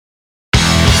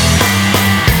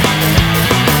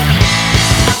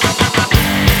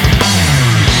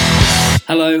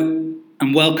Hello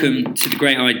and welcome to The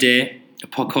Great Idea, a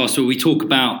podcast where we talk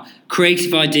about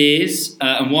creative ideas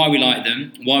and why we like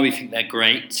them, why we think they're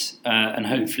great, and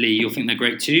hopefully you'll think they're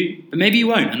great too, but maybe you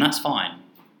won't, and that's fine.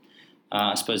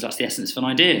 I suppose that's the essence of an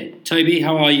idea. Toby,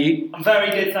 how are you? I'm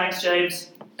very good, thanks, James.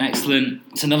 Excellent.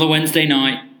 It's another Wednesday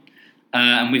night,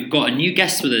 and we've got a new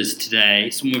guest with us today,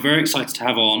 someone we're very excited to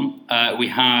have on. We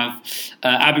have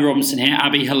Abby Robinson here.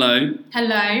 Abby, hello.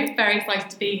 Hello, very excited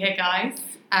to be here, guys.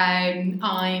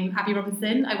 I'm Abby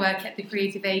Robinson. I work at the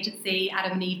creative agency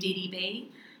Adam and Eve DDB.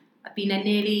 I've been there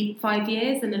nearly 5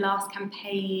 years, and the last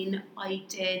campaign I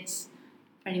did,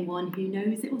 for anyone who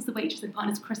knows, it was the Waitress and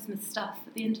Partners Christmas stuff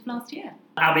at the end of last year.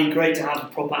 Abby, great to have a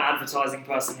proper advertising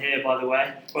person here, by the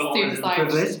way. Well, Super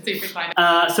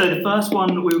excited. So the first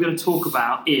one we were going to talk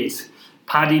about is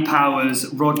Paddy Power's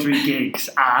Rhodri Giggs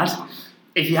ad.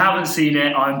 If you haven't seen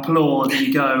it, I implore that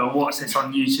you go and watch this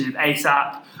on YouTube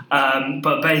ASAP.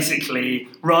 But basically,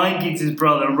 Ryan Giggs'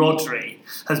 brother Rhodri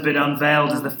has been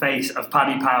unveiled as the face of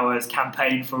Paddy Power's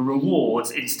campaign for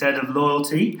rewards instead of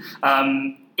loyalty.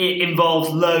 It involves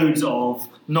loads of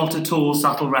not at all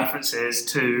subtle references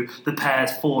to the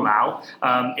pair's fallout.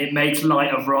 It makes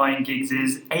light of Ryan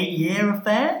Giggs' 8-year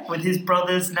affair with his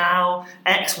brother's now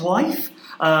ex-wife,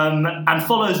 and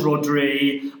follows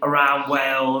Rhodri around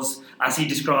Wales as he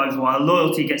describes why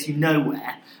loyalty gets you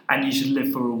nowhere and you should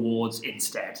live for rewards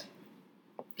instead.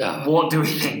 What do we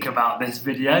think about this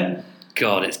video?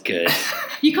 God, it's good.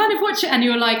 You kind of watch it and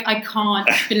you're like, I can't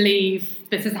believe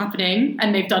this is happening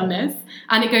and they've done this.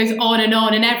 And it goes on,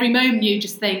 and every moment you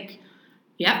just think,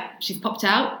 yep, she's popped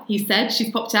out. He said she's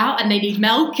popped out and they need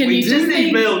milk. And we do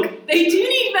need milk. They do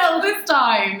need milk this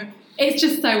time. It's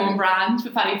just so on brand for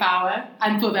Paddy Power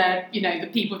and for their, the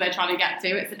people they're trying to get to.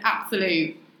 It's an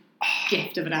absolute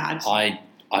gift of an ad. I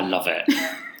love it.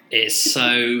 It's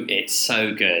so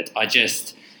good. I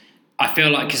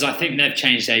feel like, because I think they've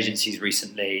changed agencies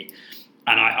recently,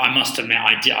 and I must admit,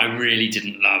 I really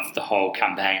didn't love the whole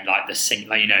campaign, like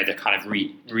the kind of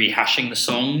rehashing the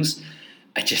songs.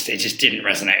 It just didn't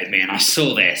resonate with me, and I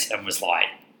saw this and was like,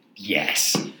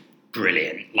 yes,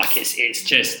 brilliant. Like it's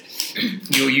just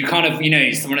you kind of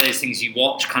it's one of those things you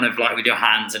watch kind of like with your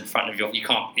hands in front of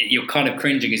you're kind of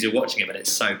cringing as you're watching it, but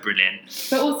it's so brilliant.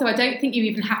 But also, I don't think you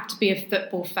even have to be a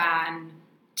football fan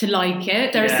to like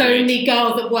it. There are so many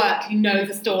girls at work who know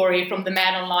the story from the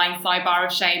Men Online Sidebar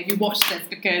of Shame who watch this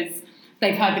because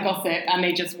they've heard the gossip and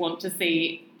they just want to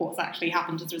see what's actually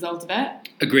happened as a result of it.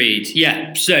 Agreed.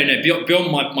 Yeah. So no,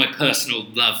 beyond my personal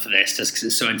love for this, just because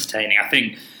it's so entertaining, I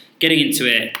think getting into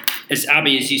it, as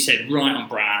Abby, as you said, right on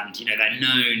brand. They're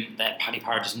known, that Paddy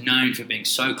Power is known for being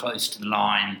so close to the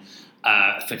line,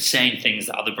 for saying things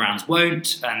that other brands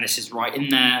won't, and this is right in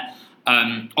there.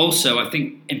 Also, I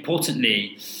think,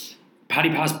 importantly, Paddy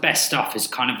Power's best stuff is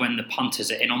kind of when the punters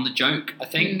are in on the joke, I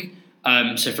think.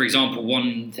 So, for example,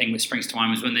 one thing that springs to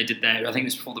mind was when they did I think it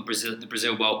was before the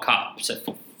Brazil World Cup, so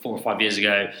 4 or 5 years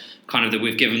ago, kind of that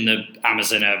we've given the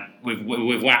Amazon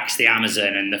we've waxed the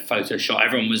Amazon and the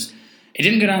Photoshop. It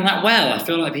didn't go down that well. I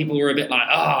feel like people were a bit like,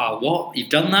 what? You've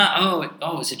done that?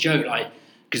 Oh, it's a joke,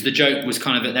 because the joke was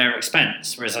kind of at their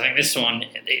expense. Whereas I think this one,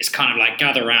 it's kind of like,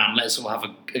 gather round, let's all have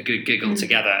a good giggle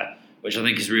together, which I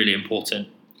think is really important.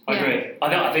 I agree.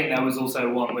 I think there was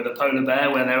also one with a polar bear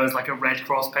where there was like a red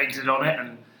cross painted on it,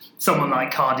 and someone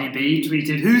like Cardi B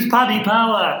tweeted, "Who's Paddy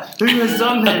Power? Who has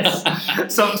done this?"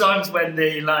 Sometimes when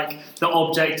the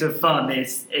object of fun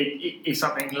is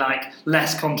something like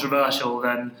less controversial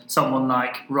than someone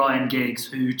like Ryan Giggs,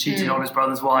 who cheated on his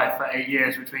brother's wife for 8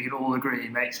 years, which we can all agree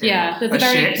makes him a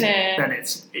shit. Then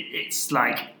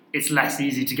it's less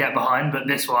easy to get behind. But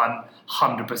this one,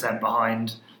 100%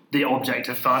 behind the object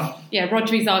of fun. Yeah,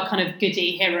 Rhodri's our kind of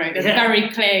goody hero. There's a very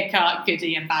clear-cut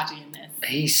goody and baddie in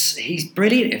this. He's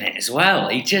brilliant in it as well.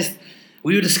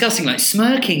 We were discussing,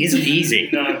 smirking isn't easy.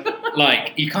 No.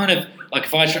 You kind of,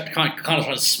 if I try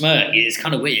to smirk, it's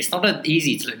kind of weird. It's not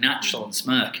easy to look natural and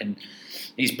smirk, and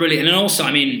he's brilliant. And also,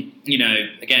 again,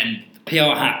 the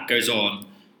PR hat goes on,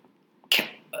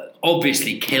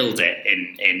 obviously killed it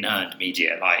in earned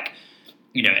media.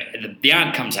 The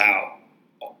ad comes out,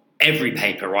 every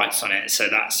paper writes on it, so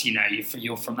that's,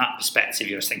 you're from that perspective,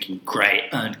 you're just thinking, great,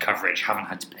 earned coverage, haven't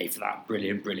had to pay for that,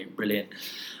 brilliant.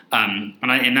 And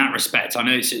in that respect, I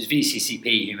know it was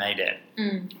VCCP who made it,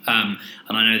 and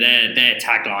I know their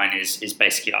tagline is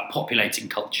basically like populating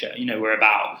culture. We're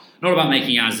not about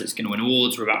making ads that's going to win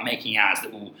awards, we're about making ads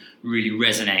that will really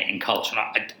resonate in culture.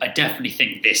 And I definitely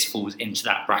think this falls into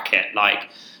that bracket.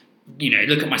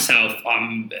 Look at myself.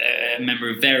 I'm a member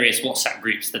of various WhatsApp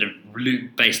groups that are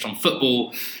based on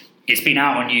football. it's been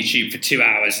out on YouTube for 2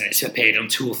 hours and it's appeared on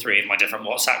 2 or 3 of my different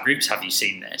WhatsApp groups. Have you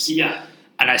seen this? Yeah.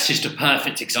 And that's just a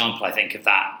perfect example, I think, of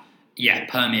that,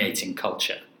 permeating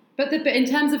culture. But in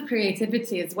terms of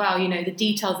creativity as well, you know, the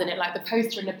details in it, like the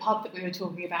poster in the pub that we were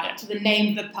talking about, to the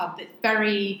name of the pub, it's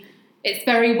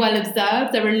very well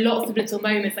observed. There are lots of little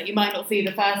moments that you might not see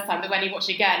the first time, but when you watch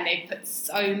again, they put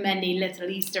so many little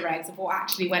Easter eggs of what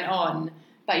actually went on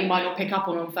that you might not pick up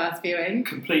on first viewing.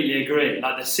 Completely agree.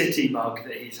 Like the City mug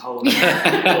that he's holding,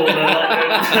 or the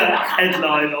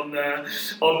headline on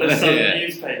the Sun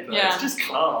newspaper. Yeah. It's just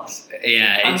class.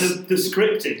 Yeah, and the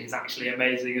scripting is actually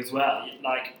amazing as well.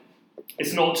 Like,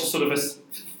 it's not just sort of a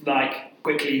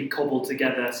quickly cobbled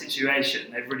together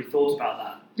situation. They've really thought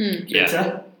about that.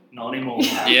 Yeah. Not anymore.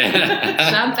 Yeah.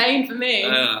 Champagne for me.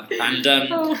 And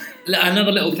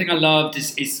another little thing I loved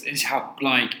is how,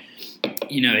 like,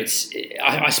 you know,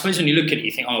 I suppose when you look at it,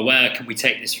 you think, oh, where can we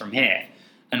take this from here?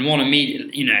 And one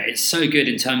immediately, you know, it's so good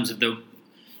in terms of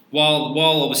while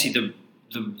obviously the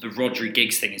Rodri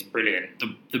Giggs thing is brilliant,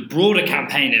 the broader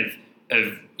campaign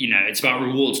of, you know, it's about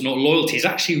rewards, not loyalty, is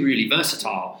actually really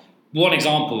versatile. One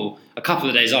example, a couple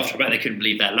of days after, I bet they couldn't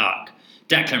believe their luck.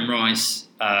 Declan Rice,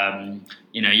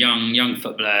 you know, young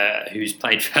footballer who's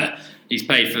played for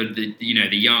the, you know,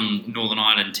 the young Northern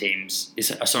Ireland teams,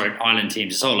 Ireland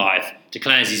teams his whole life,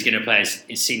 declares he's going to play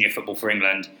his senior football for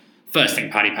England. First thing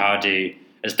Paddy Power do,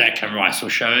 as Declan Rice will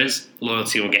show us,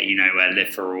 loyalty will get you nowhere, live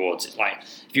for rewards. It's like,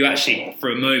 if you actually, for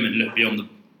a moment, look beyond the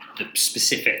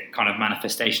specific kind of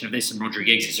manifestation of this and Rodri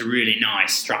Giggs, it's a really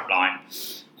nice strapline.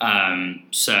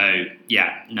 So,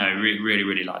 yeah, no, really,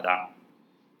 really like that.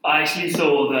 I actually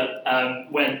saw that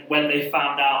when they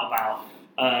found out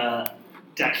about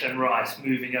Declan Rice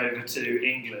moving over to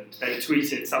England, they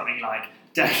tweeted something like,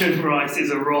 Declan Rice is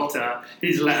a rotter,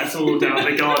 he's let us all down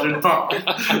the garden path,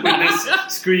 with this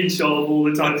screenshot of all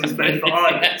the times he's played for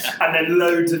Ireland. And then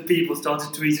loads of people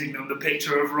started tweeting them the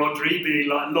picture of Rodri being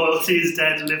like, loyalty is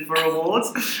dead, live for awards.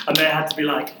 And they had to be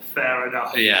like, fair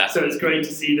enough. Yeah. So it's great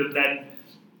to see them then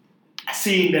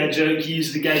seeing their joke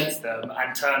used against them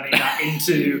and turning that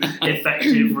into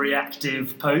effective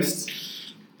reactive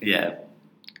posts. Yeah.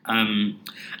 And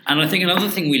I think another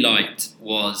thing we liked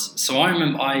was, so I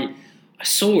remember I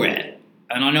saw it,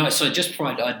 and I know, so just before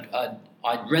I'd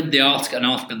read an article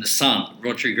in The Sun,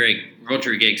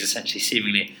 Rodri Giggs essentially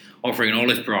seemingly offering an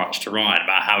olive branch to Ryan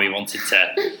about how he wanted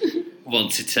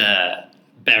to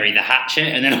bury the hatchet,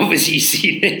 and then obviously you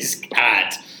see this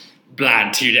ad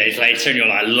bland 2 days later, and you're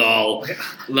like, lol,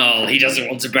 he doesn't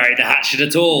want to bury the hatchet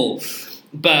at all.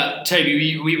 But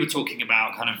Toby, we were talking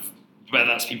about kind of where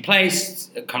that's been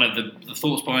placed, kind of the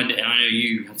thoughts behind it, and I know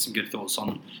you had some good thoughts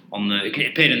on it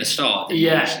appeared in the start.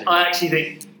 Yeah, I actually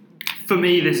think, for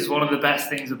me, this is one of the best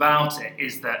things about it,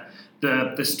 is that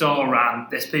the Star ran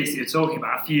this piece that you're talking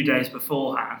about a few days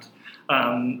beforehand,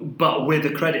 but with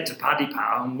a credit to Paddy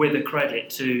Power and with a credit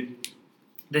to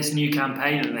this new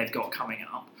campaign that they've got coming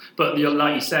up. But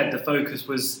like you said, the focus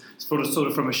was sort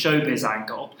of from a showbiz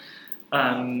angle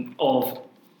of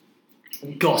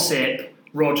gossip.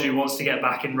 Rodri wants to get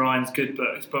back in Ryan's good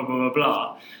books, blah, blah, blah,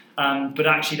 blah. But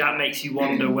actually that makes you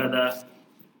wonder whether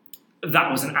that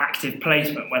was an active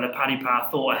placement, whether Paddy Power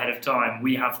thought ahead of time,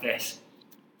 we have this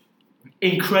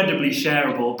incredibly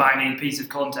shareable, banging piece of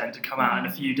content to come out in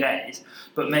a few days,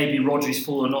 but maybe Rodri's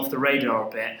fallen off the radar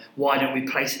a bit. Why don't we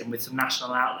place him with some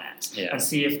national outlets and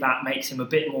see if that makes him a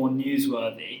bit more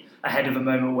newsworthy ahead of a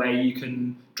moment where you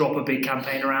can drop a big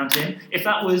campaign around him? If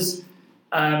that was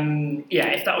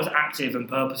active and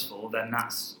purposeful, then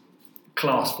that's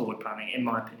class forward planning, in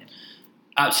my opinion.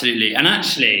 Absolutely. And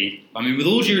actually, I mean, with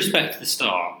all due respect to the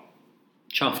Star,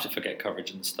 chuffed if I get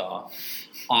coverage in the Star,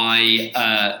 I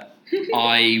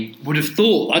would have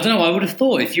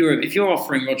thought if you're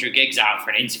offering Rodri Giggs out for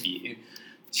an interview,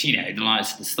 you know, the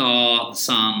likes of the Star, the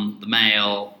Sun, the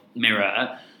Mail,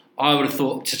 Mirror, I would have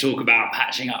thought to talk about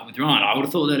patching up with Ryan, I would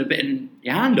have thought they'd have bitten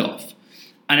your hand off.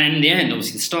 And in the end,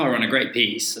 obviously, the Star ran a great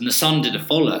piece, and the Sun did a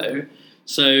follow.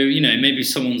 So, you know, maybe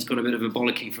someone's got a bit of a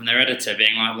bollocking from their editor,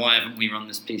 being like, "Why haven't we run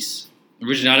this piece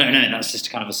originally?" I don't know. That's just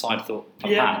kind of a side thought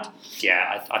I've had.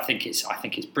 Yeah, I think it's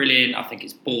brilliant. I think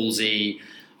it's ballsy.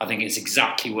 I think it's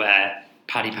exactly where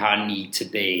Paddy Power need to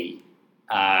be.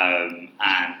 And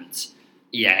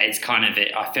yeah, it's kind of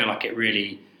it. I feel like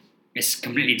it's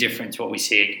completely different to what we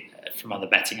see from other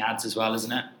betting ads as well,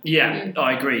 isn't it? Yeah,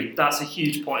 I agree. That's a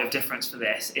huge point of difference for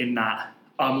this, in that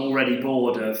I'm already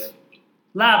bored of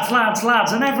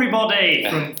lads, and everybody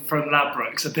from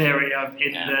Ladbrokes appearing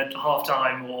in the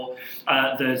halftime, or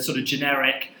the sort of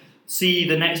generic see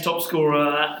the next top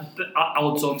scorer,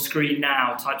 odds on screen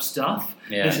now type stuff.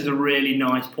 Yeah. This is a really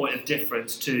nice point of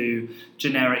difference to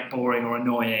generic, boring or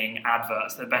annoying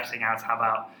adverts that betting ads have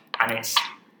out, and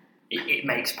it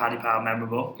makes Paddy Power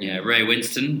memorable. Yeah, Ray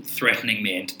Winston threatening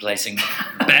me into placing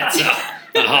bets at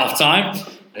half time.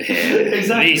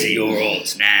 Exactly. These are your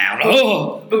odds now.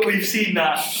 Oh! But we've seen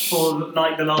that for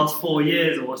like the last 4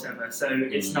 years or whatever, so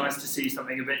it's nice to see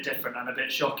something a bit different and a bit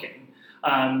shocking.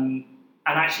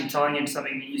 And actually tying into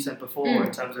something that you said before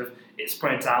in terms of it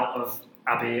spreads out of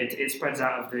Abby, it spreads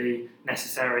out of the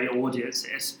necessary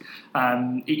audiences.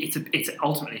 It's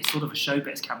ultimately sort of a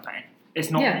showbiz campaign.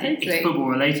 It's not it's football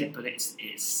related, but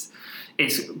it's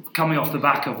coming off the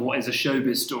back of what is a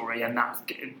showbiz story, and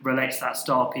that relates to that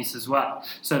star piece as well.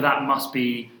 So that must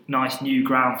be nice new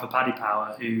ground for Paddy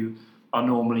Power, who are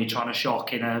normally trying to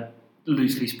shock in a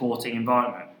loosely sporting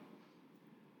environment.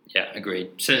 Yeah,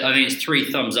 agreed. So I think it's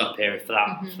 3 thumbs up here for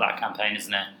that campaign,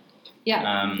 isn't it?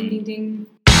 Yeah. Ding, ding, ding.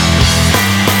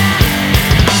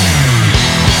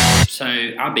 So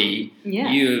Abby,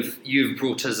 you've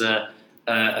brought us a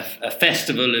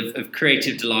festival of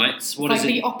creative delights. What is it?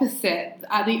 The opposite,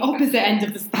 at the opposite end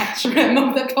of the spectrum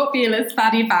of the populist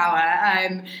Paddy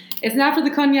Power. It's now for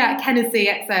the Cognac Hennessy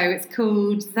XO. It's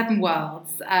called Seven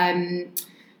Worlds.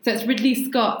 So it's Ridley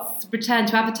Scott's return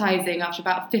to advertising after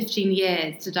about 15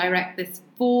 years to direct this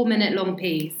 4-minute long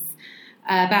piece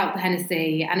about the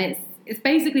Hennessy, and it's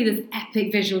basically this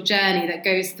epic visual journey that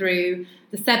goes through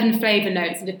the 7 flavour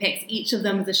notes and depicts each of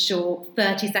them as a short,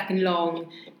 30-second long,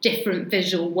 different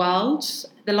visual world.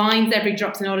 The lines every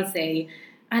drop's an odyssey,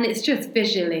 and it's just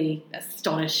visually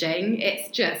astonishing.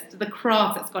 It's just, the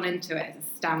craft that's gone into it is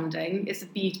astounding. It's a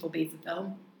beautiful piece of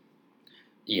film.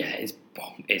 Yeah,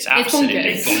 it's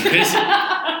absolutely bonkers.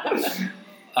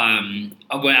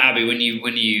 Well, Abby, when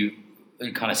you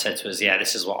kind of said to us,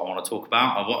 this is what I want to talk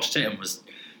about, I watched it and was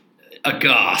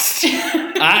aghast.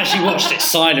 I actually watched it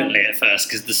silently at first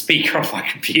because the speaker on my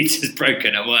computer is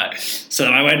broken at work. So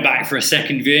then I went back for a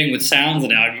second viewing with sounds,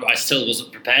 and I still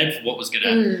wasn't prepared for what was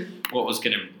gonna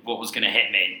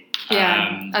hit me.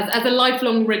 Yeah, as a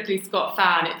lifelong Ridley Scott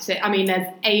fan, there's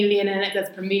Alien in it, there's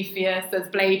Prometheus, there's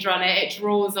Blade Runner. It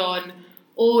draws on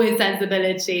all his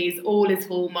sensibilities, all his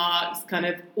hallmarks, kind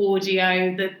of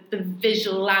audio, the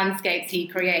visual landscapes he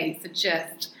creates are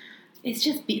just. It's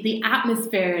just the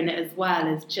atmosphere in it as well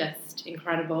is just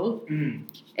incredible.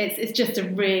 It's just a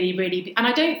really, really... And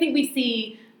I don't think we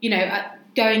see,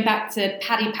 going back to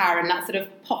Paddy Power and that sort of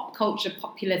pop culture,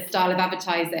 popular style of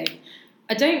advertising,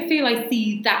 I don't feel I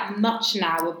see that much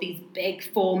now of these big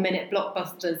 4-minute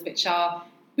blockbusters, which are,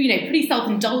 pretty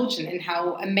self-indulgent in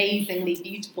how amazingly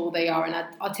beautiful they are and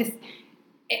artistic.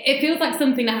 It feels like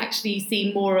something that actually you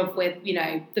see more of with,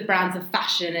 the brands of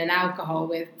fashion and alcohol,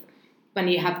 with when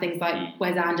you have things like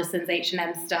Wes Anderson's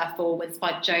H&M stuff, or when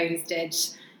Spike Jonze did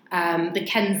the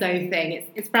Kenzo thing.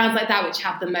 It's brands like that which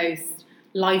have the most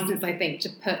license, I think, to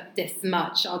put this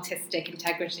much artistic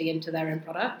integrity into their own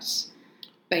product.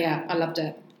 But yeah, I loved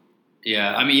it.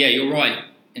 Yeah, you're right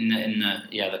in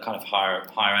the kind of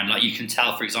higher end. Like you can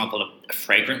tell, for example, a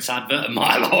fragrance advert a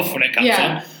mile off when it comes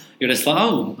on. You're just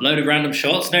like, load of random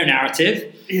shots, no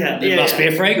narrative. It must be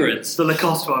a fragrance. The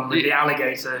Lacoste one with the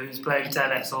alligator who's playing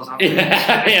tennis or something.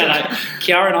 Like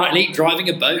Keira Knightley driving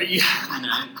a boat.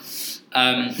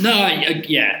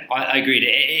 I agreed.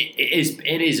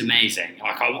 It is amazing.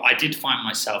 Like I did find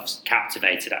myself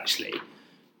captivated actually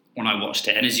when I watched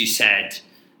it. And as you said,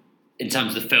 in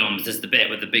terms of the films, there's the bit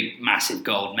with the big, massive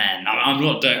gold men. I'm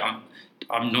not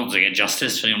doing it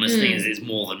justice. To be honest, it's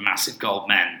more than massive gold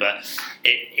men, but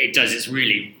it does. It's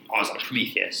really. I was like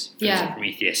Prometheus.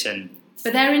 Prometheus,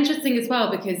 but they're interesting as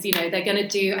well because they're going to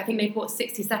do. I think they put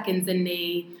 60 seconds in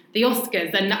the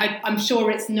Oscars, and I'm sure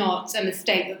it's not a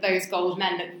mistake that those gold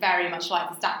men look very much like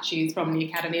the statues from the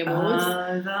Academy Awards.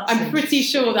 I'm pretty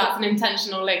sure that's an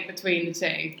intentional link between the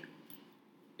two.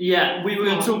 Yeah, we were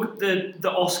going to talk. The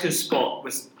Oscars spot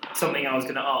was something I was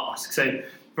going to ask. So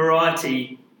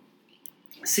Variety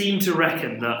seemed to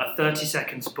reckon that a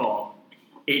 30-second spot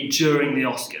during the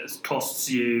Oscars costs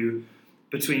you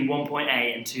between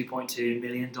 $1.8 and $2.2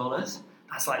 million.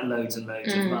 That's like loads and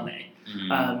loads of money.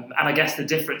 And I guess the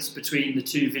difference between the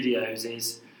two videos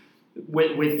is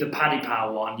with the Paddy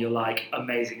Power one, you're like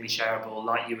amazingly shareable,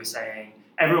 like you were saying.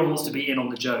 Everyone wants to be in on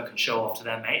the joke and show off to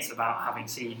their mates about having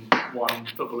seen one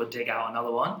footballer dig out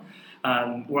another one.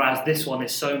 Whereas this one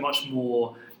is so much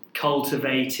more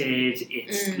cultivated.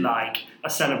 It's like a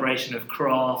celebration of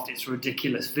craft. It's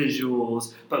ridiculous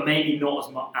visuals, but maybe not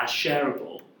as much as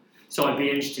shareable. So I'd be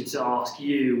interested to ask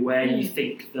you where you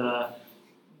think the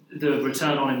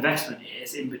return on investment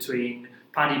is in between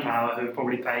Paddy Power, who have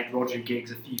probably paid Rodri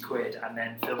Giggs a few quid and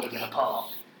then filmed him in a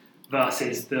park,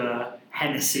 versus the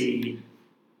Hennessy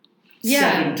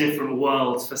 7 different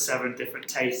worlds for 7 different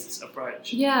tastes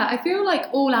approach. Yeah, I feel like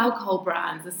all alcohol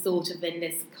brands are sort of in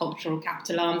this cultural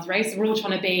capital arms race. We're all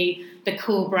trying to be the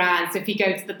cool brand. So if you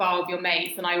go to the bar with your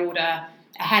mates and I order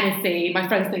a Hennessy, my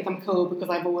friends think I'm cool because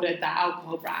I've ordered that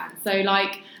alcohol brand. So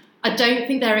like, I don't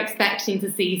think they're expecting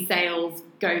to see sales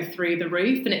go through the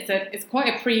roof, and it's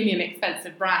quite a premium,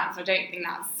 expensive brand. So I don't think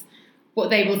that's what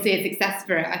they will see as success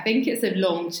for it. I think it's a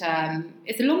long-term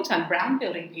brand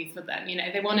building piece for them. You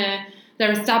know,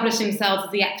 they're establishing themselves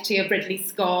as the equity of Ridley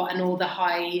Scott and all the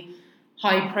high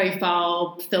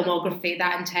profile filmography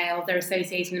that entails. They're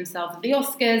associating themselves with the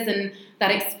Oscars and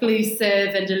that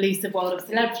exclusive and elusive world of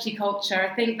celebrity culture.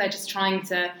 I think they're just trying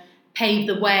to pave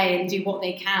the way and do what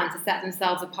they can to set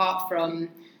themselves apart from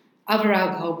other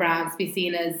alcohol brands, be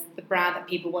seen as the brand that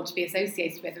people want to be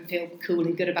associated with and feel cool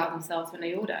and good about themselves when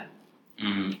they order.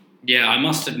 Yeah, I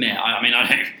must admit, I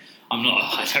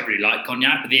don't really like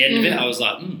cognac, but at the end of it, I was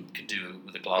like, could do it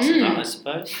with a glass of that, I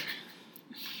suppose.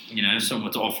 You know, if someone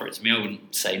were to offer it to me, I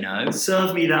wouldn't say no.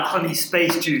 Serve me that honey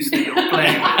space juice that you're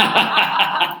playing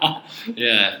with.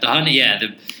 Yeah, the honey,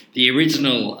 the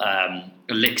original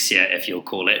elixir, if you'll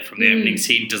call it, from the opening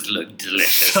scene does look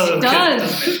delicious. It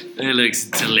does. It looks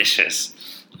delicious.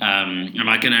 And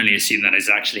I can only assume that is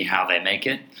actually how they make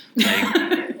it.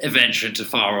 They venture into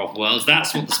far-off worlds.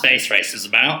 That's what the space race is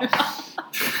about.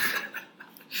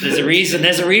 There's a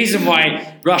reason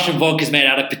why Russian vodka is made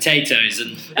out of potatoes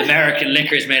and American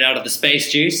liquor is made out of the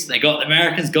space juice. The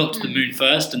Americans got to the moon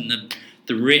first, and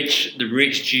the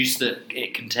rich juice that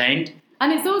it contained.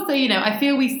 And it's also, you know, I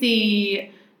feel we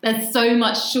see there's so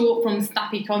much short form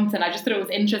snappy content. I just thought it was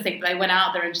interesting that they went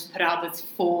out there and just put out this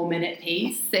 4-minute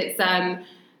piece. It's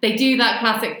they do that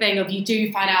classic thing of you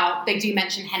do find out, they do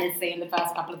mention Hennessy in the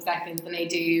first couple of seconds, and they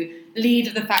do lead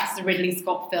of the facts of a Ridley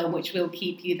Scott film, which will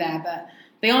keep you there, but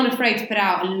they aren't afraid to put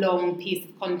out a long piece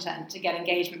of content to get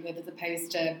engagement with, as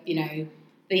opposed to, you know,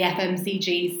 the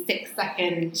FMCG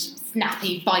 6-second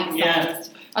snappy bite-sized. Yeah.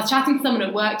 I was chatting to someone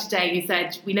at work today who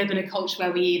said we live in a culture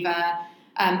where we either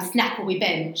snack or we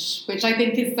binge, which I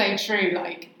think is so true.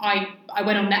 Like I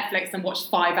went on Netflix and watched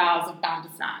 5 hours of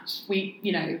Bandersnatch. We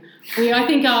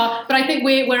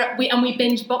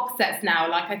binge box sets now.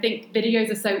 Like I think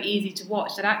videos are so easy to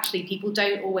watch that actually people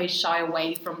don't always shy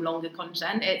away from longer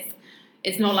content.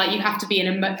 It's not like you have to be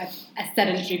in a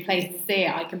sedentary place to see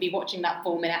it. I can be watching that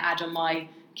 4-minute ad on my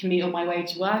commute on my way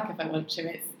to work if I want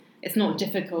to. It's not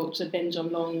difficult to binge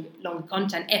on long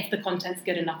content if the content's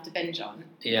good enough to binge on.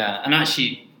 Yeah, and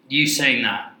actually, you saying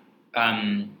that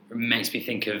makes me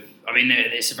think of. I mean,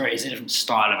 it's a different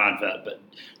style of advert, but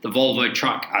the Volvo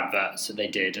truck adverts that they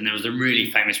did, and there was a really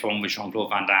famous one with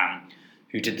Jean-Claude Van Damme,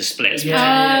 who did the splits.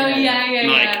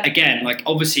 Yeah. Again, like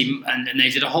obviously, and they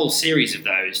did a whole series of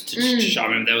those to show. I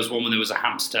remember there was one where there was a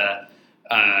hamster.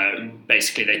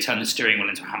 Basically, they turned the steering wheel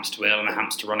into a hamster wheel, and the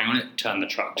hamster running on it turned the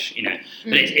truck. You know,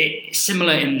 but it's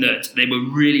similar in that they were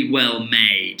really well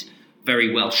made,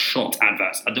 very well shot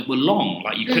adverts that were long.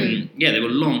 Like you couldn't. Yeah, they were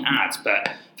long ads, but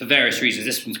for various reasons,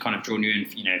 this one's kind of drawn you in.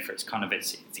 You know, for its kind of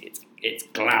its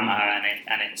glamour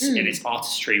and its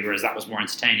artistry, whereas that was more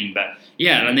entertaining. But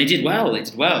yeah, and they did well. They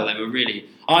were really.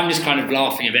 I'm just kind of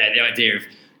laughing a bit at the idea of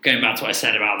going back to what I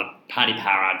said about the Paddy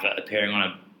Power advert appearing on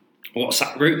a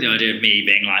WhatsApp group. The idea of me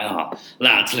being like, "Oh,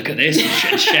 lads, look at this,"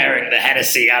 and sharing the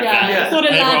Hennessy advert. Sort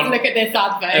of lads, look at this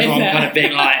advert. Everyone kind of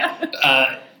being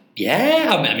like,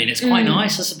 "Yeah." I mean, it's quite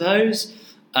nice, I suppose.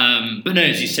 But no,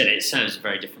 as you said, it serves a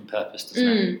very different purpose, doesn't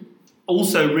it?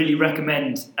 Also, really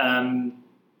recommend.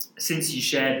 Since you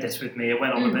shared this with me, it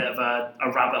went on a bit of a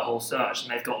rabbit hole search,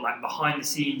 and they've got like behind the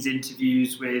scenes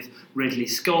interviews with Ridley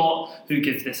Scott, who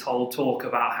gives this whole talk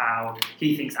about how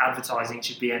he thinks advertising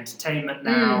should be entertainment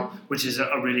now, which is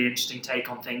a really interesting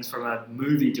take on things from a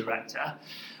movie director.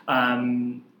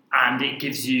 And it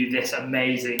gives you this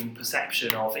amazing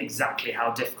perception of exactly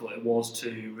how difficult it was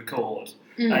to record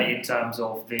in terms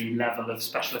of the level of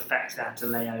special effects they had to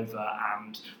lay over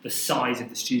and the size of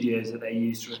the studios that they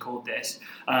used to record this.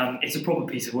 It's a proper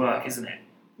piece of work, isn't it?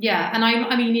 Yeah, and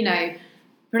I mean, you know,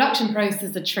 production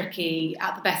processes are tricky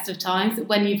at the best of times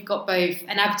when you've got both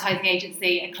an advertising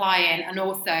agency, a client, and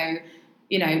also,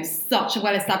 you know, such a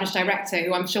well-established director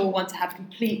who I'm sure will want to have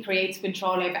complete creative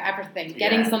control over everything.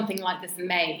 Getting something like this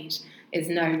made is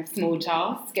no small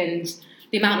task, and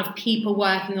the amount of people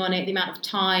working on it, the amount of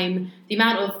time,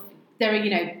 there are, you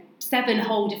know, 7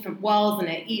 whole different worlds in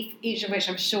it, each of which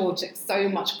I'm sure took so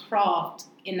much craft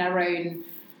in their own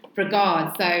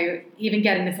regard. So even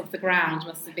getting this off the ground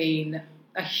must have been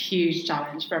a huge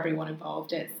challenge for everyone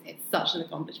involved. It's such an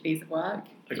accomplished piece of work.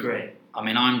 Agree. I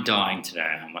mean, I'm dying to know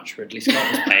how much Ridley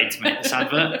Scott was paid to make this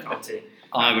advert.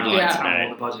 I would like to know.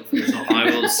 The budget for this I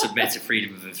will submit a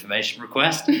Freedom of Information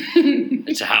request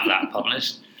to have that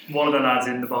published. One of the lads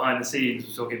in the behind the scenes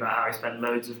was talking about how he spent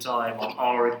loads of time on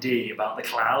R&D about the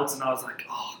clouds, and I was like,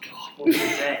 oh god, what a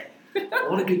good day!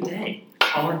 What a good day!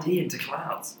 R&D into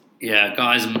clouds. Yeah,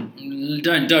 guys,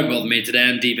 don't bother me today.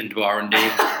 I'm deep into R&D.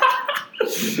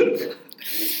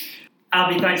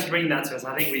 Abby, thanks for bringing that to us.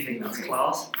 I think we think that's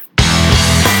class.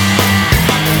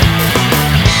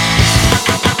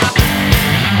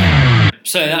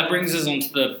 So that brings us on to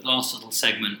the last little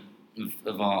segment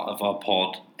of our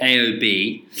pod,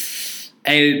 AOB.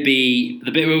 AOB,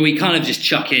 the bit where we kind of just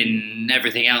chuck in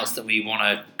everything else that we want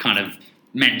to kind of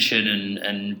mention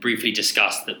and briefly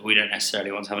discuss that we don't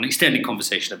necessarily want to have an extended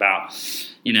conversation about.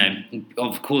 You know,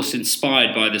 of course,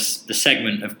 inspired by the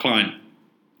segment of client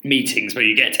meetings where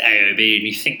you get to AOB and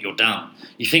you think you're done.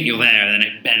 You think you're there, and then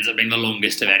it ends up being the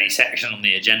longest of any section on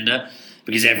the agenda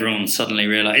because everyone suddenly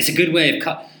realises it's a good way of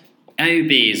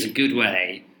AOB is a good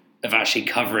way of actually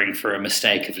covering for a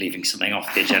mistake of leaving something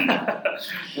off the agenda.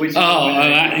 There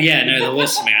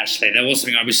was something actually. There was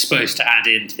something I was supposed to add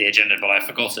into the agenda, but I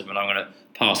forgot it, but I'm going to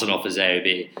pass it off as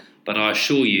AOB. But I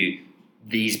assure you,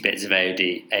 these bits of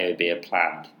AOB are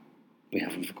planned. We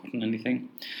haven't forgotten anything.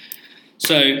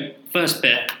 So, first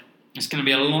bit, it's going to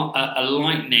be a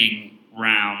lightning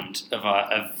round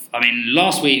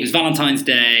last week it was Valentine's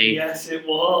Day. Yes, it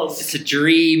was. It's a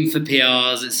dream for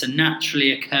PRs. It's a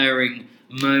naturally occurring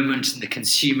moment in the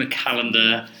consumer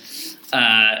calendar.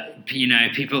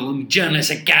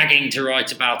 Journalists are gagging to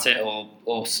write about it,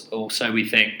 or so we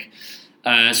think.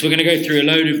 So we're going to go through a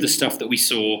load of the stuff that we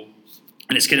saw,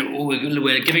 and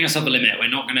we're giving ourselves a limit. We're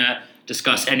not going to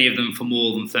discuss any of them for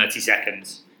more than 30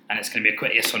 seconds, and it's going to be a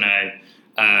quick yes or no.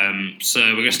 So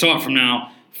we're going to start from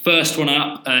now. First one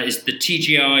up is the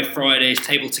TGI Fridays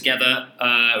Table Together.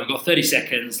 We've got 30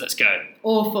 seconds. Let's go.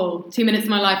 Awful. 2 minutes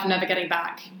of my life and never getting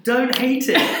back. Don't hate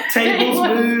it. Tables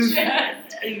move.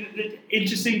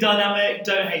 Interesting dynamic.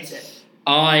 Don't hate it.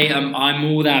 I'm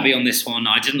all with Abby on this one.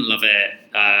 I didn't love it.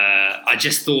 I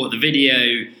just thought the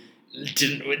video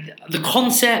didn't. The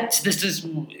concept. This is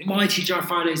my TGI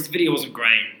Fridays. The video wasn't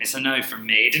great. It's a no from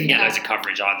me. It didn't get loads of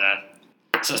coverage either.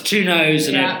 So it's 2 no's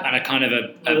and a kind of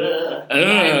a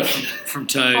from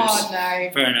Tobes. Oh, no.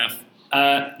 Fair enough.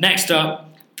 Next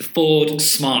up, the Ford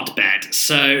Smart Bed.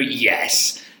 So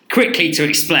yes, quickly to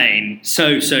explain,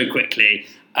 so quickly.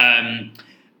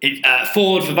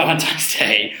 Ford for Valentine's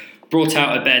Day brought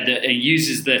out a bed that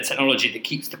uses the technology that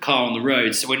keeps the car on the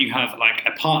road. So when you have like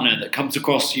a partner that comes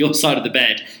across your side of the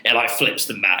bed, it like flips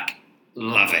them back.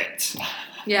 Love it.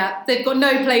 Yeah, they've got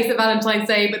no place at Valentine's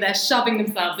Day, but they're shoving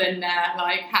themselves in there.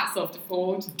 Like, hats off to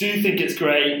Ford. Do think it's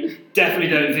great. Definitely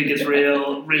don't think it's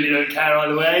real. Really don't care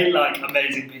either way. Like,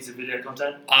 amazing piece of video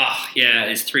content. Yeah,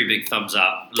 it's 3 big thumbs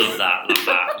up. Love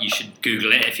that. You should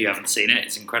Google it if you haven't seen it.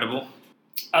 It's incredible.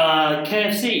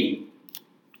 KFC.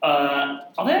 Are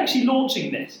they actually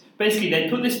launching this? Basically,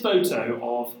 they put this photo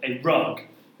of a rug,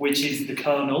 which is the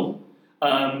kernel,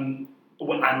 and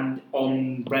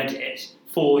on Reddit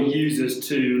for users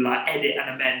to like edit and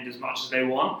amend as much as they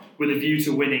want, with a view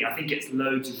to winning. I think it's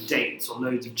loads of dates or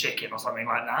loads of chicken or something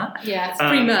like that. Yeah, it's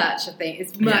free merch. I think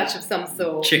it's merch of some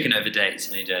sort. Chicken over dates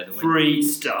any day of the week. Free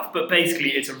stuff, but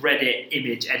basically it's a Reddit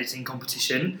image editing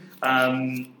competition.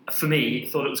 For me,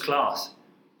 thought it was class.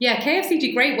 Yeah, KFC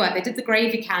do great work. They did the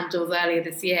gravy candles earlier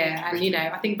this year, and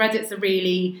I think Reddit's a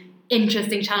really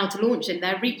interesting channel to launch in.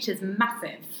 Their reach is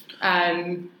massive.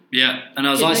 Yeah, and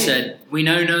as I said, we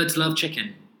know nerds love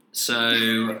chicken.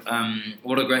 So,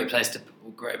 what a great place to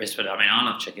put it. I mean, I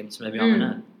love chicken, so maybe I'm a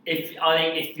nerd.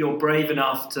 If you're brave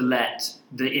enough to let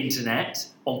the internet,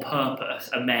 on purpose,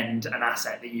 amend an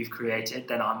asset that you've created,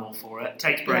 then I'm all for it.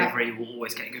 Takes bravery, will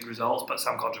always get good results, but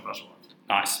some controversial ones.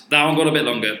 Nice. That one got a bit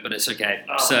longer, but it's okay.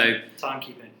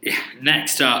 Timekeeping. Yeah,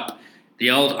 next up, the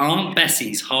old Aunt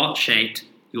Bessie's heart-shaped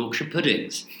Yorkshire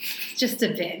puddings. Just a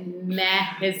bit meh,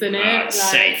 isn't it? It's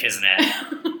safe, isn't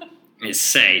it? It's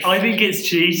safe. I think it's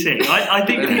cheating. I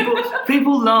think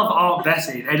people love Aunt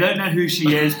Bessie. They don't know who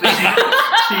she is, but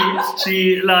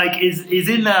she is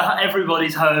in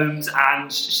everybody's homes,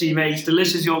 and she makes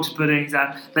delicious Yorkshire puddings.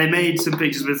 And they made some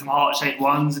pictures with some heart-shaped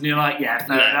ones, and you're like, yeah,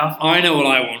 fair enough. I know what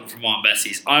I want from Aunt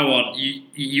Bessie's. I want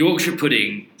Yorkshire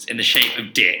puddings in the shape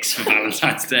of dicks for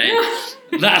Valentine's Day.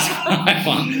 That's what I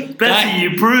want. Bessie,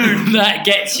 you prude. That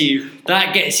gets you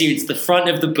into the front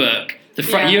of the book.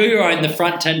 You are in the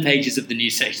front 10 pages of the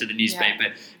news section of the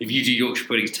newspaper if you do Yorkshire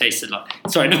puddings tasted like...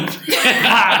 Sorry, no.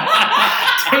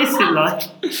 Tasted like.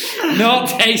 Not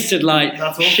tasted like,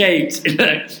 That's all. shaped.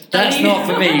 That's not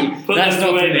for me. Put That's those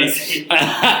not for away, me. Bessie.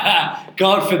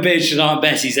 God forbid should Aunt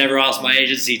Bessie's ever ask my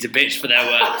agency to bitch for their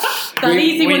work. That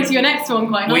leads you into your next one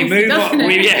quite We nicely, move doesn't on.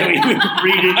 it?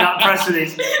 Reading that press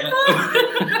release.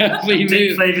 we Dick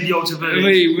move. flavoured Yorkshire pudding.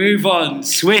 We move on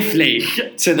swiftly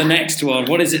to the next one.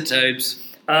 What is it, Tobes?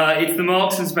 It's the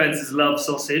Marks and Spencer's Love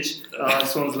Sausage.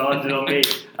 This one's landed on me.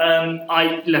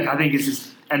 I think it's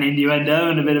just an innuendo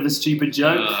and a bit of a stupid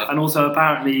joke, and also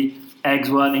apparently eggs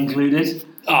weren't included.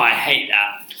 Oh, I hate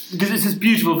that. Because it's this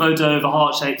beautiful photo of a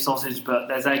heart-shaped sausage, but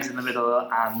there's eggs in the middle,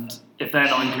 and if they're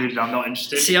not included, I'm not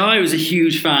interested. See, I was a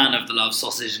huge fan of the Love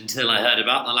Sausage until I heard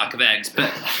about the lack of eggs. But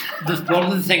one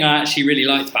of the things I actually really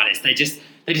liked about it is they just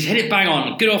hit it bang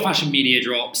on. Good old-fashioned media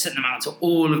drop, sent them out to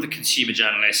all of the consumer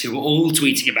journalists who were all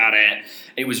tweeting about it.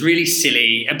 It was really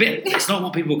silly. It's not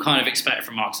what people kind of expect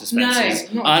from Marks and Spencer's.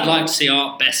 No, not I'd at all. like to see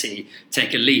Aunt Bessie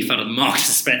take a leaf out of the Marks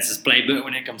and Spencer's playbook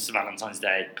when it comes to Valentine's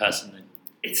Day, personally.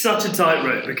 It's such a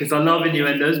tightrope because I love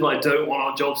innuendos, but I don't want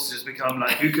our jobs to just become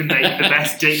like who can make the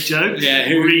best dick joke. Yeah,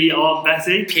 who- Re Aunt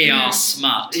Bessie. PR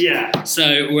smut. Yeah.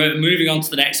 So we're moving on to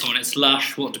the next one. It's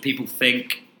Lush. What do people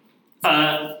think?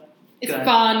 It's Go ahead.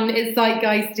 fun, it's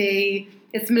zeitgeisty,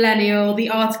 it's millennial. The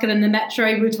article in the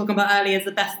Metro we were talking about earlier is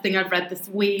the best thing I've read this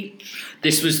week.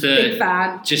 This was Big the.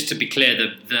 fan. Just to be clear,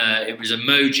 it was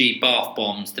emoji bath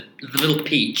bombs, the little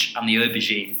peach and the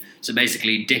aubergine. So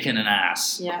basically, dick and an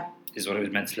ass Yeah. is what it was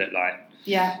meant to look like.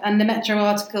 Yeah, and the Metro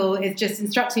article is just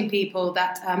instructing people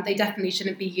that they definitely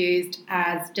shouldn't be used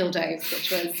as dildos, which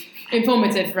was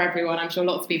informative for everyone. I'm sure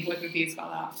lots of people were confused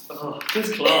about Oh,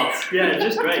 just class. Yeah,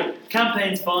 just great.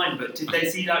 Campaign's fine, but did they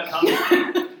see that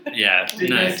coming? Yeah, Did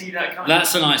no. they see that coming?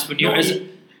 That's a nice one. You're, Not as, you.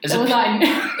 as, that. What was a,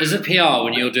 that? as a PR,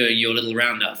 when you're doing your little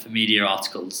roundup for media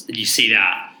articles, and you see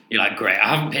that, you're like, great,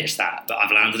 I haven't pitched that, but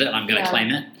I've landed it and I'm going to Yeah. claim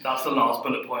it. That's the last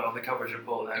bullet point on the coverage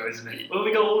report there, isn't it? Well,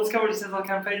 we got all this coverage that says our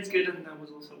campaign's good, and there was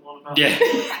also one about Yeah.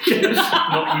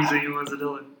 not using it as a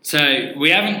dildo. So we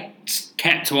haven't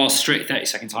kept to our strict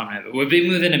 30-second time limit, but we've been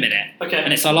within a minute. Okay.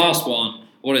 And it's our last one.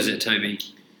 What is it, Toby?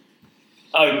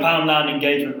 Oh, Poundland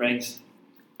engagement rings.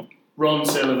 Ron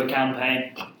Silver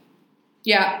campaign.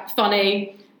 Yeah,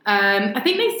 funny. I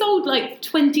think they sold like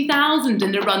 20,000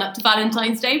 in the run up to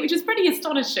Valentine's Day, which is pretty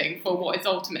astonishing for what is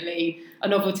ultimately a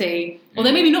novelty.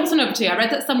 Although maybe not so novelty. I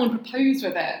read that someone proposed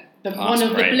with it. One that's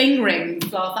of great. the bling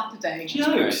rings last Saturday.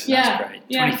 Jokes. Yeah, That's great.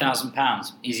 yeah.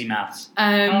 £20,000. Easy maths.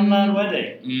 Poundland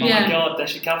wedding. Oh Yeah. my god, they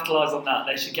should capitalise on that.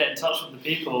 They should get in touch with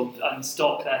the people and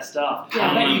stock their stuff.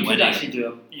 Yeah. I bet you Poundland could wedding. actually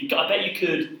do it. I bet you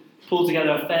could pull together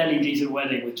a fairly decent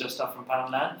wedding with just stuff from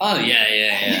Poundland. Oh,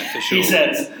 yeah, for sure. He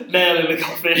says, nail in the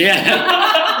coffin.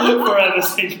 Yeah. Forever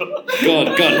single.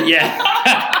 God, yeah.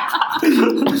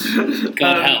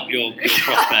 God help your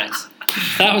prospects.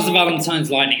 That was the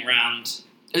Valentine's lightning round.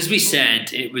 As we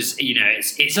said, it was,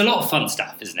 it's a lot of fun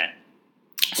stuff, isn't it?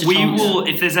 It's a We chance. will,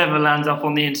 if this ever lands up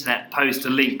on the internet, post a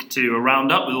link to a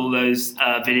roundup with all those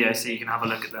videos so you can have a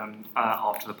look at them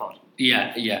after the pod.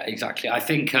 Yeah, exactly. I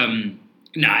think,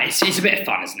 it's a bit of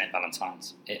fun, isn't it,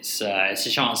 Valentine's? It's a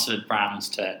chance for brands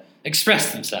to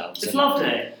express themselves. It's and- love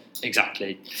day.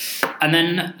 Exactly. And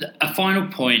then a final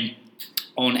point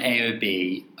on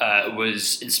AOB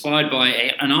was inspired by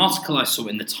an article I saw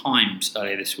in the Times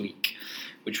earlier this week,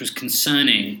 which was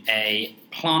concerning a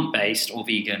plant-based or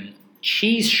vegan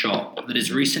cheese shop that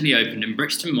has recently opened in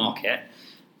Brixton Market,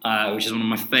 which is one of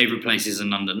my favourite places in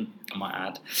London, I might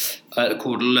add,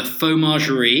 called La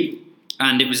Fromagerie.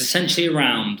 And it was essentially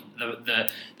around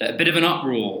a bit of an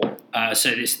uproar.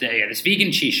 So this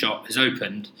vegan cheese shop has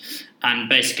opened, and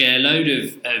basically a load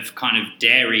of kind of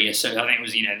dairy. So I think it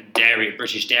was the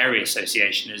British Dairy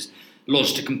Association has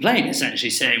lodged a complaint, essentially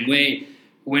saying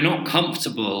we're not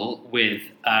comfortable with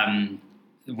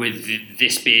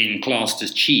this being classed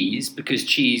as cheese, because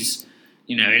cheese,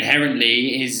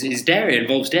 inherently is dairy,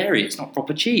 involves dairy. It's not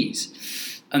proper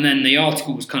cheese. And then the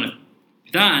article was kind of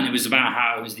that, and it was about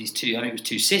how it was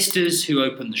two sisters who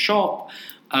opened the shop,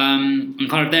 and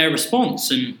kind of their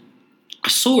response. And I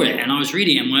saw it and I was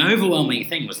reading it, and my overwhelming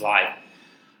thing was like,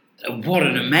 what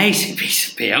an amazing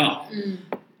piece of PR.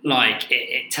 Like,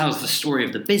 it tells the story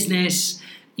of the business.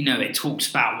 It talks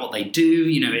about what they do.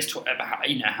 It's about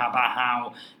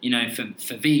how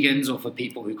for vegans or for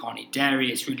people who can't eat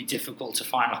dairy, it's really difficult to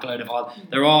find like a load of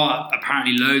there are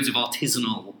apparently loads of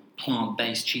artisanal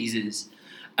plant-based cheeses,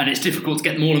 and it's difficult to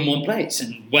get them all in one place.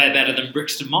 And where better than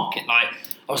Brixton Market? Like,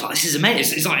 I was like, this is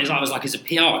amazing. It's like as a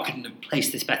PR, I couldn't have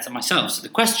placed this better myself. So the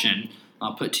question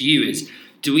I'll put to you is,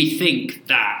 do we think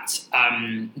that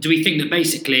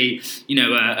basically, you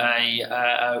know,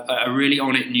 a really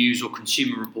on it news or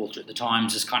consumer reporter at the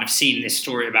Times has kind of seen this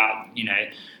story about, you know,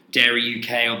 Dairy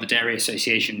UK or the Dairy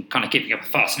Association kind of kicking up a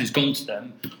fuss and has gone to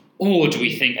them, or do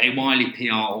we think a Wiley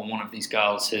PR or one of these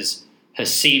girls has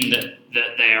seen that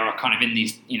they are kind of in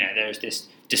these, you know, there's this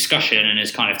discussion and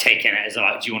has kind of taken it as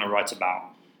like, do you want to write about?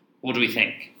 What do we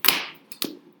think?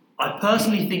 I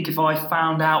personally think if I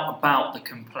found out about the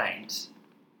complaint,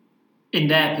 in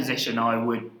their position, I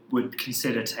would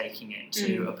consider taking it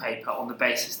to a paper on the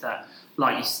basis that,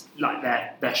 like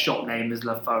their shop name is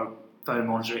La Phone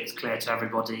Mongerie. It's clear to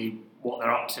everybody what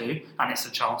they're up to, and it's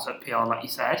a chance at PR, like you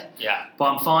said. Yeah.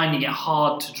 But I'm finding it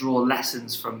hard to draw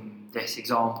lessons from this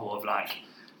example of like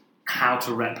how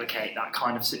to replicate that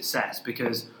kind of success,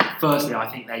 because firstly,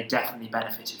 I think they definitely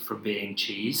benefited from being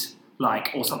cheese,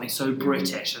 like, or something so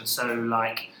British and so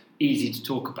like easy to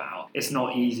talk about. It's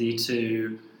not easy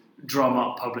to drum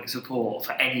up public support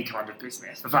for any kind of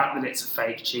business. The fact that it's a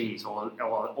fake cheese or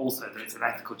also that it's an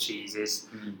ethical cheese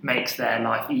makes their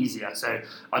life easier. So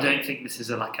I don't think this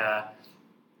is a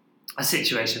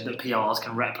situation that PRs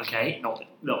can replicate. Not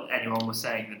anyone was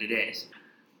saying that it is.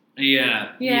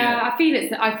 Yeah. I feel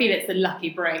it's a lucky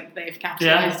break they've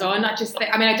capitalised on. I don't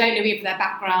know either their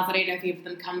backgrounds. I don't know if either of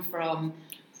them come from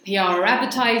PR or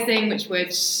advertising, which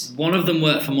would... One of them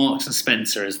worked for Marks and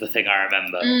Spencer is the thing I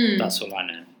remember. That's all I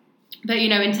know. But, you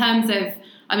know, in terms of,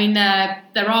 I mean, their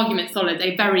argument's solid.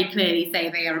 They very clearly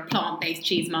say they are a plant-based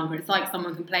cheesemonger. It's like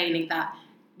someone complaining that,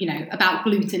 you know, about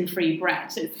gluten-free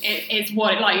bread. It's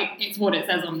what it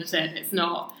says on the tin. It's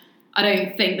not... I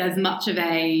don't think there's much of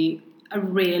a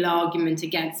real argument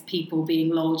against people being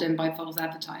lulled in by false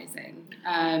advertising.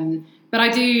 But I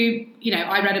do, you know,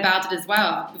 I read about it as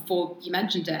well before you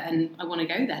mentioned it, and I want to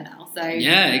go there now. So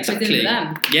yeah, exactly.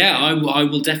 Them. Yeah, I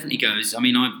will definitely go. I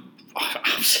mean, I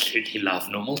absolutely love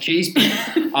normal cheese, but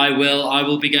I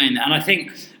will be going there. And I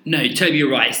think, no, Toby, you're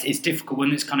right. It's difficult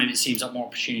when it's kind of, it seems like more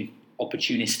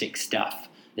opportunistic stuff.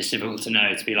 It's difficult to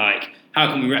know, to be like,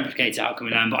 how can we replicate it? How can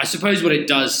we learn? But I suppose what it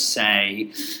does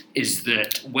say is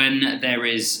that when there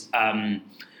is,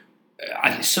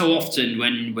 so often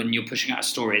when you're pushing out a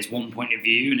story, it's one point of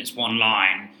view and it's one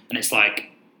line, and it's like,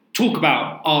 talk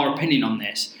about our opinion on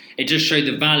this. It does show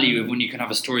the value of when you can have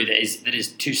a story that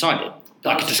is two-sided,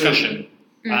 like a discussion.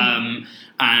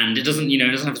 And it doesn't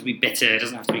have to be bitter, it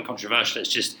doesn't have to be controversial.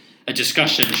 It's just a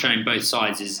discussion showing both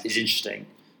sides is interesting.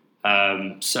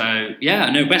 So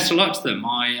yeah, no, best of luck to them.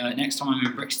 Next time I'm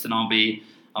in Brixton, I'll be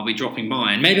dropping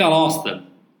by, and maybe I'll ask them.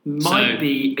 Might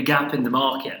be a gap in the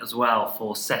market as well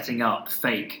for setting up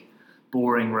fake,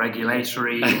 boring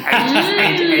regulatory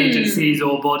agencies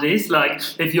or bodies. Like,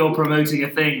 if you're promoting a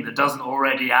thing that doesn't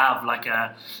already have like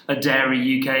a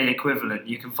Dairy UK equivalent,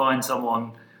 you can find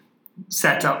someone,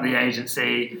 set up the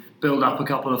agency, build up a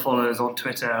couple of followers on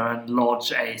Twitter, and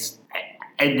lodge at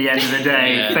the end of the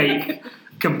day, fake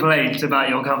complaint about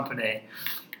your company,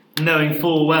 knowing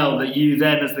full well that you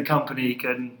then as the company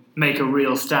can make a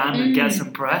real stand and get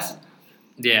some press.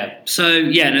 Yeah, so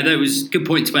yeah, no, that was a good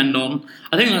point to end on.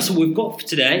 I think that's all we've got for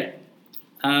today.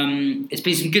 It's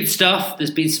been some good stuff.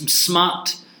 There's been some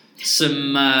smut,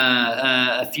 some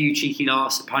a few cheeky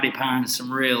laughs at Paddy Power, and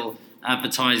some real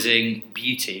advertising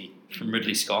beauty from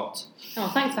Ridley Scott. Oh,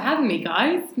 thanks for having me,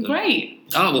 guys. Great.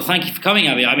 Oh, well, thank you for coming,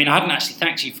 Abby. I mean, I hadn't actually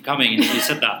thanked you for coming until you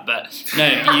said that, but no,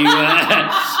 I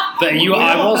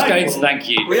was going to thank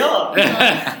you. We are.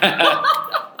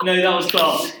 No, that was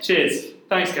class. Cheers.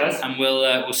 Thanks, guys. And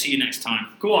we'll see you next time.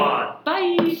 Go on.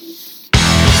 Bye.